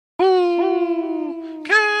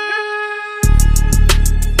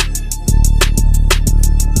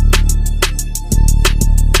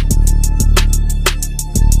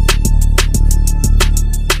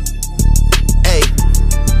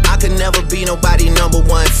nobody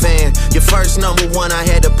 #1 fan. Your first #1, I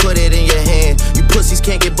had to put it in your hand. You pussies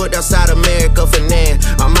can't get booked outside America for nan.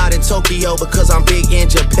 I'm out in Tokyo because I'm big in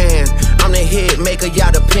Japan. I'm the hit maker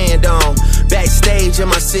y'all depend on. Backstage in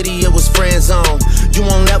my city, it was friend zone. You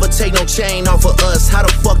won't never take no chain off of us. How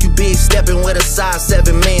the fuck you big stepping with a size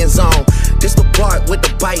 7 man zone? This the part with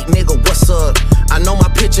the bite, nigga, what's up? I know my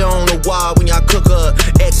picture on the wall when y'all cook up.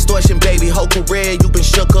 Extortion, baby, whole career you been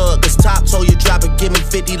shook up. Cause Top told you drop it, give me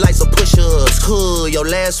 50 like some push-ups. Hood, your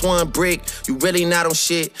last one brick, you really not on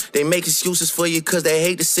shit. They make excuses for you cause they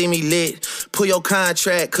hate to see me lit. Pull your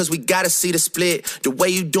contract cause we gotta see the split. The way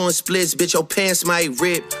you doing splits, bitch, your pants might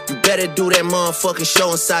rip. You better do that motherfucking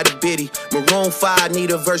show inside the bitty. Maroon 5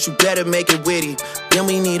 need a verse, you better make it witty. Then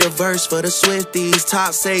we need a verse for the Swifties.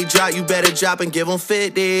 Top say drop, you better drop and give them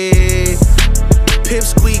 50. Pip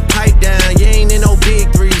squeak, pipe down, you ain't in no big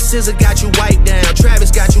three. SZA got you wiped down, Travis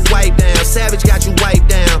got you wiped down, Savage got you wiped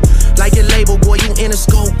down. Like your label, boy, you in the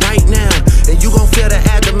scope right now. And you gon' feel the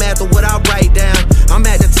aftermath of what I write down. I'm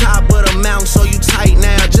at the top of the mountain, so you tight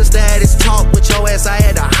now. Just to have this talk with your ass, I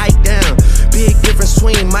had to hike down. Big difference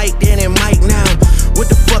between Mike then and Mike now. What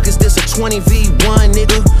the fuck is this, a 20v1,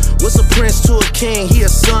 nigga? What's a prince to a king? He a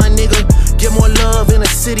son, nigga. Get more love in the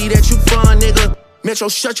city that you from, nigga. Metro,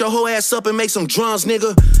 shut your whole ass up and make some drums,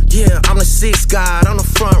 nigga. Yeah, I'm the 6th guy, I'm the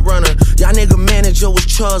front runner. Y'all nigga manager was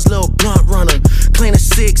Charles' little blunt runner. Clean a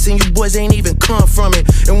 6 and you boys ain't even come from it.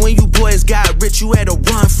 And when you boys got rich, you had to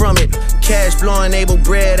run from it. Cash blowing, able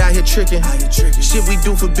bread out here tricking. Shit we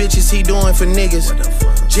do for bitches, he doing for niggas.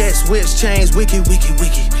 Jets, whips, chains, wicked, wicked,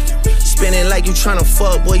 wicked. Spinning like you tryna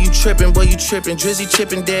fuck, boy, you trippin', boy, you trippin'. Drizzy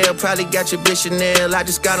Chippendale, probably got your bitch Chanel. I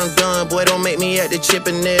just got them done, boy, don't make me at the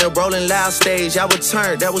Chippendale. Rolling loud stage, I would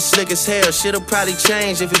turn, that was slick as hell. Shit'll probably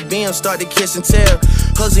change if it BM start to kiss and tell.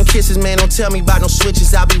 Hugs and kisses, man, don't tell me about no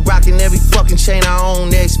switches. I be rocking every fucking chain I own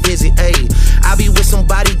next visit, ayy. I be with some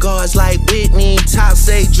bodyguards like Whitney. Top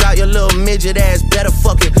say, drop your little midget ass, better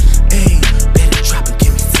fucking, ayy. Better drop and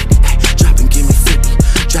give me 50, ayy. Drop and give me 50,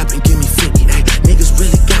 drop and give me 50, ayy. Niggas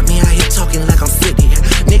really got me out here talking like I'm 50.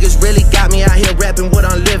 Niggas really got me out here rapping what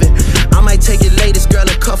I'm living. I might take your latest girl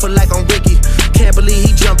and cuff her like I'm Ricky. Can't believe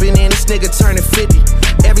he jumping in, this nigga turning 50.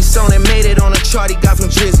 Every song that made it on a chart he got from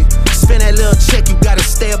Drizzy. Spend that little check, you gotta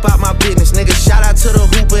stay up out my business. Nigga, shout out to the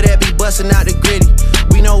hooper that be busting out the gritty.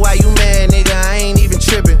 We know why you mad, nigga, I ain't even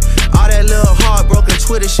tripping. All that little heartbroken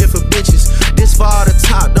Twitter shit for bitches. This for all the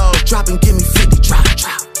top dogs, drop and give me 50, drop,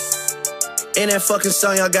 drop. In that fucking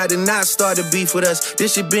song, y'all got to not start the beef with us.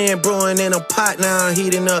 This shit been brewing in a pot, now I'm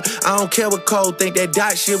heating up. I don't care what Cole think, that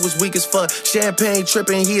dot shit was weak as fuck. Champagne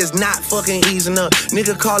tripping, he is not fucking easing up.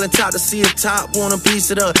 Nigga calling Top to see if Top want a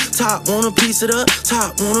piece of it up. Top want a piece of it up,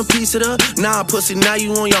 Top want a piece of it up. Nah, pussy, now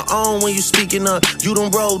you on your own when you speaking up. You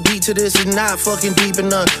done roll deep to this, it's not fucking deep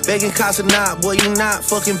enough. Begging Casa not, boy, you not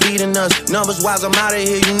fucking beating us. Numbers wise, I'm out of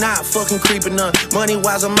here, you not fucking creeping up. Money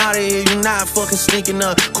wise, I'm out of here, you not fucking sneaking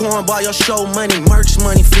up. Cornball, your show money, merch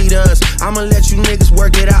money, feed us. I'ma let you niggas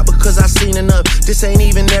work it out because I seen enough. This ain't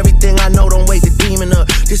even everything I know, don't wake the demon up.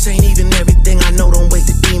 This ain't even everything I know, don't wake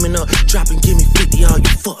the demon up. Drop and give me 50, all you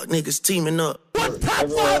fuck niggas teaming up. What top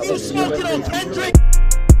 5 you smoking on, Kendrick?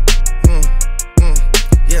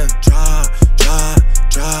 Yeah, drop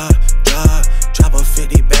a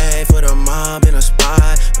 50 bag for the mob in a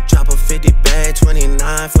spot. Drop a 50 bag,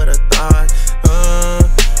 29 for the thought.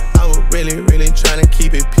 I was really trying to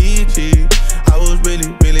keep it PG. I was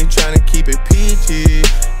really trying to keep it PG.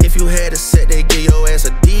 If you had a set, they give your ass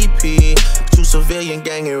a DP. Two civilian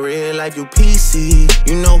gang in real life, you PC.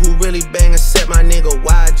 You know who really bang except my nigga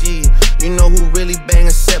YG. You know who really bang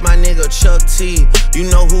except my nigga Chuck T. You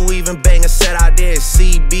know who even bang except out there is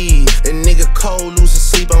CB. And nigga Cole losing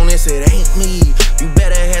sleep on this, it ain't me. You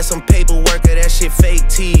better have some paperwork or that shit fake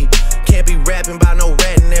T. Can't be rapping about no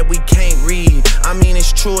ratting that we can't read. I mean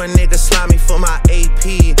it's true, a nigga slimy for my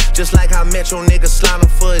AP. Just like how Metro nigga slime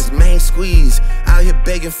for his main squeeze. Out here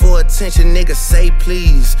begging for attention, nigga say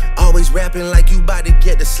please. Always rapping like you bout to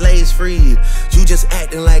get the slaves freed. You just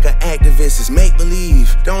acting like an activist, it's make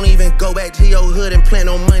believe. Don't even go back to your hood and plant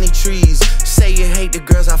no money trees. Say you hate the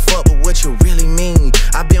girls I fuck, but what you really mean?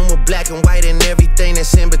 I been with black and white and everything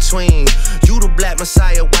that's in between. You the black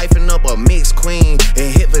messiah wifing up a mixed queen.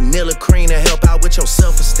 And hit vanilla cream to help out with your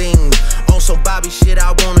self-esteem. On some Bobby shit,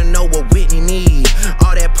 I wanna know what Whitney need.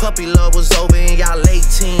 All that puppy love was over in y'all late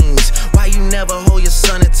teens. Why you never hold your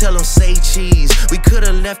son and tell him say cheese? We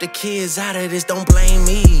could've left the kids out of this, don't blame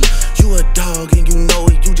me. You a dog and you know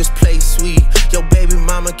it, you just play sweet. Your baby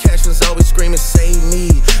mama cash was always screaming, save me.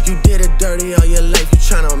 You did it dirty all your life, you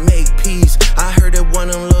tryna make peace. I heard that one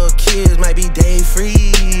of them little kids might be day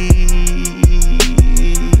free.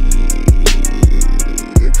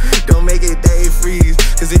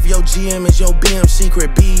 GM is your BM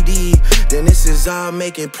secret BD, then this is all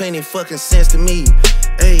making plenty fucking sense to me.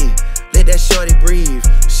 Ayy, let that shorty breathe.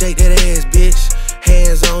 Shake that ass, bitch.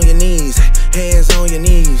 Hands on your knees, hands on your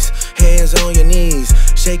knees, hands on your knees.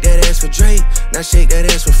 Shake that ass for Drake, now shake that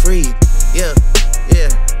ass for free. Yeah, yeah.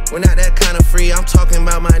 We're not that kind of free, I'm talking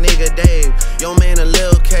about my nigga Dave. Yo man, a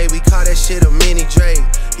Lil K, we call that shit a mini Drake.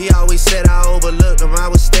 He always said I overlooked him, I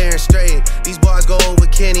was staring straight. These bars go over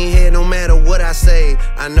Kenny head no matter what I say.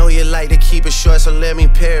 I know you like to keep it short, so let me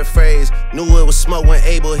paraphrase. Knew it was smoke when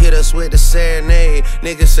Abel hit us with the serenade.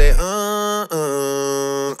 Niggas say,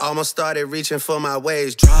 almost started reaching for my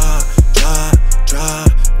waist. Drop, drop, drop,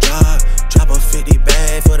 drop. Drop a 50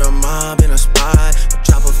 bag for the mob in a spot.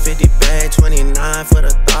 Drop a 50 bag, 29 for the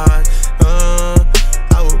thought.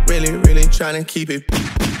 I was really, really trying to keep it.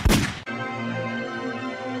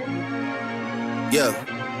 Yeah,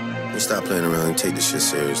 we stop playing around and take this shit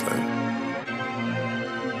serious, like.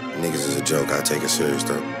 Niggas is a joke, I take it serious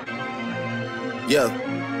though. Yeah,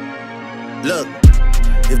 look.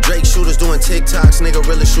 If Drake shooters doing TikToks, nigga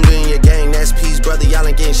really shooter in your gang, that's peace, brother. Y'all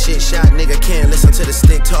ain't getting shit shot, nigga. Can't listen to the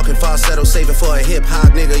stick talking falsetto, saving for a hip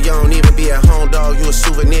hop, nigga. You don't even be at home, dog. You a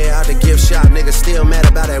souvenir out the gift shop, nigga. Still mad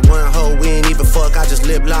about that one hoe. We ain't even fuck, I just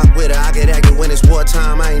lip lock with her. I get active when it's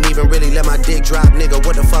wartime. I ain't even really let my dick drop, nigga.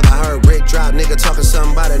 What the fuck I heard Rick drop, nigga. Talking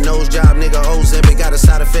something about a nose job, nigga. Ozempic got a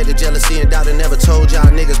side effect of jealousy and doubt and never told y'all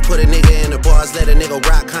niggas. Put a nigga in the bars, let a nigga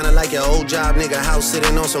rock, kinda like your old job, nigga. House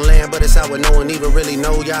sitting on some land, but it's out where no one even really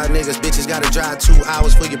know y'all niggas. Bitches gotta drive 2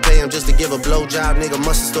 hours for you pay them just to give a blowjob, nigga.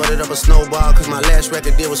 Musta started up a snowball, cause my last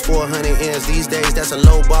record deal was 400 M's. These days, that's a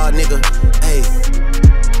low bar, nigga. Hey,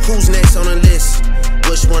 who's next on the list?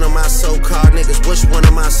 Which one of my so-called niggas? Which one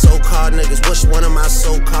of my so-called niggas? Which one of my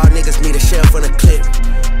so-called niggas need a shell from the clip?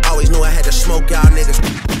 Always knew I had to smoke y'all niggas.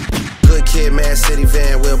 Good kid, Mad City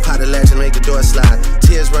van, we'll pot the latch and make the door slide.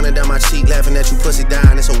 Tears running down my cheek, laughing at you pussy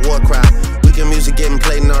dying, it's a war cry. Weekend music getting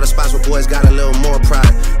played in all the spots where boys got a little more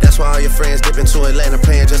pride. That's why all your friends dip into Atlanta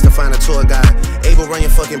paying just to find a tour guide. Able run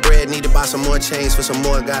your fucking bread, need to buy some more chains for some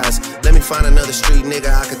more guys. Let me find another street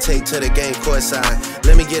nigga I could take to the game courtside.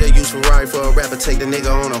 Let me get a used Ferrari for a rapper, take the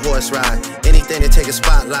nigga on a horse ride. Anything to take a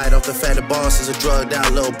spotlight off the fact the boss is a drugged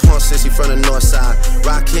out little punk sissy from the north side.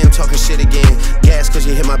 Rock him talking shit again. Gas cause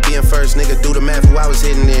you hit my BM first, nigga. Do the math who I was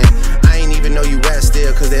hitting in. I ain't even know you rap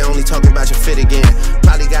still, cause they only talking about your fit again.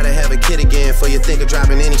 Probably gotta have a kid again for you think of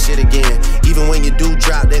dropping any shit again. Even when you do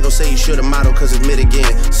drop, they gon' say you should've modeled cause it's mid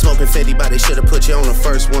again. Smoking 50, but they should've put you on the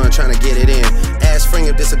first one, trying to get it in. Ask Spring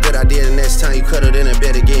if this a good idea, the next time you cuddled in a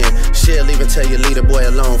bed again. Shit, leave and tell your leader boy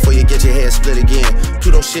alone before you get your head split again.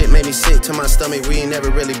 Pluto shit made me sick to my stomach, we ain't never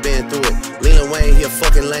really been through it. Lil Wayne, he a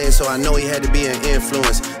fucking lame, so I know he had to be an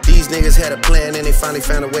influence. These niggas had a plan and they finally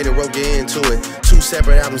found a way to rope you into it. 2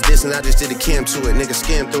 separate albums dissing, I just did a Kim to it, nigga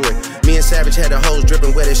skim through it. Me and Savage had the hoes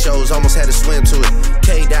dripping wet at shows, almost had to swim to it.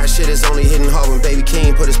 K-Dot shit is only hitting hard when Baby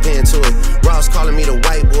King put his pen to it. Ross calling me the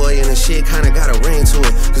white boy and the shit kinda got a ring to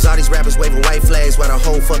it. Cause all these rappers waving white flags while the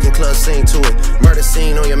whole fucking club sing to it. Murder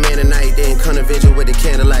scene on your man tonight, then come to vigil with the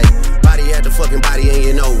candlelight. Body at the fucking body and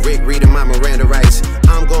you know Rick reading my Miranda rights.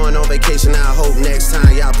 I'm going on vacation, I hope next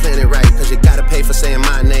time y'all plan it right. Cause you gotta pay for saying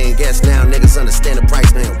my name. Guess now niggas understand the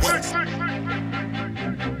price, man. What?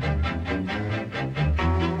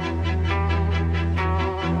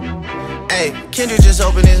 Hey, Kendrick just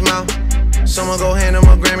opened his mouth. Someone go hand him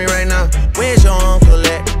a Grammy right now. Where's your uncle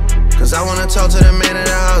at? Cause I wanna talk to the man in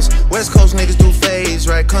the house. West Coast niggas do phase,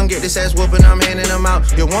 right? Come get this ass whooping, I'm handing them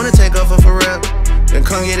out. You wanna take off for real? Then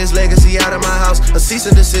come get his legacy out of my house. A cease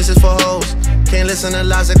and desist is for hoes. Can't listen to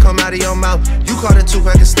lies that come out of your mouth. You caught a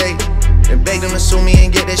 2-pack of steak and beg them to sue me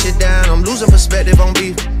and get that shit down. I'm losing perspective on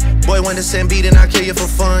beef. Boy went to send beat and I kill you for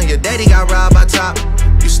fun. Your daddy got robbed by Top.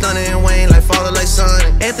 You stunning and Wayne like father like son.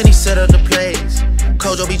 And Anthony set up the plays.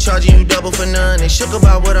 Kojo be charging you double for none. They shook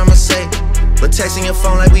about what I'ma say, but texting your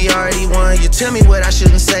phone like we already won. You tell me what I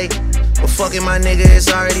shouldn't say, but fucking my nigga,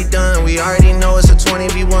 it's already done. We already know it's a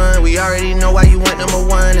 20v1. We already know why you went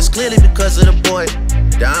 #1. It's clearly because of the boy.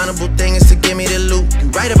 The honorable thing is to give me the loot. You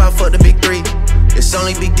right about fuck the big 3. It's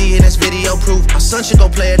only Big D and it's video proof. Our son should go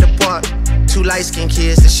play at the park. 2 light-skinned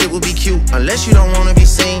kids, this shit would be cute. Unless you don't wanna be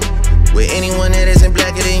seen with anyone that isn't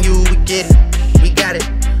blacker than you. We get it, we got it.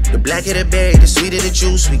 The blacker the berry, the sweeter the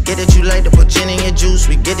juice. We get that you like to put gin in your juice.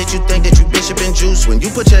 We get that you think that you Bishop and Juice. When you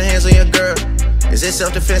put your hands on your girl, is it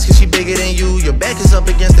self-defense cause she bigger than you? Your back is up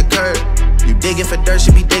against the curb. You digging for dirt,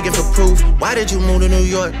 she be digging for proof. Why did you move to New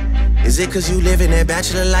York? Is it cause you living that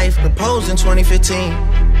bachelor life? Proposed in 2015,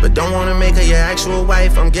 but don't wanna make her your actual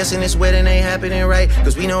wife. I'm guessing this wedding ain't happening right,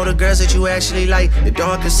 cause we know the girls that you actually like. The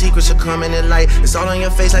darkest secrets are coming to light. It's all on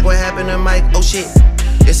your face like what happened to Mike. Oh shit,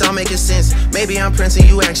 It's all making sense. Maybe I'm Prince and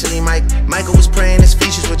you actually Mike. Michael was praying his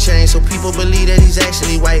features would change, so people believe that he's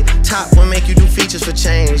actually white. Top will make you do features for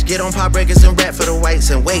change. Get on pop records and rap for the whites.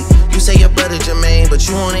 And wait, you say your brother Jermaine, but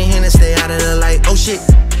you only here to stay out of the light. Oh shit,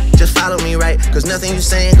 just follow me right, cause nothing you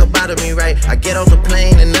saying could bother me right. I get off the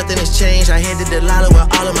plane and nothing has changed. I headed to Delilah with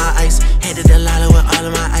all of my ice. Headed to Delilah with all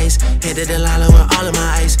of my ice. Headed to Delilah with all of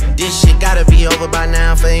my ice. This shit gotta be over by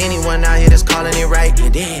now for anyone out here that's calling it right. You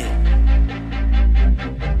did.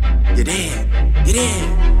 You did. You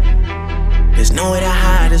did. There's nowhere to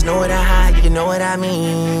hide, there's nowhere to hide, you know what I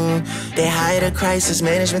mean. They hired a crisis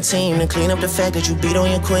management team to clean up the fact that you beat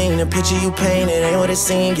on your queen. The picture you painted ain't what it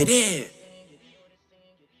seemed. You did.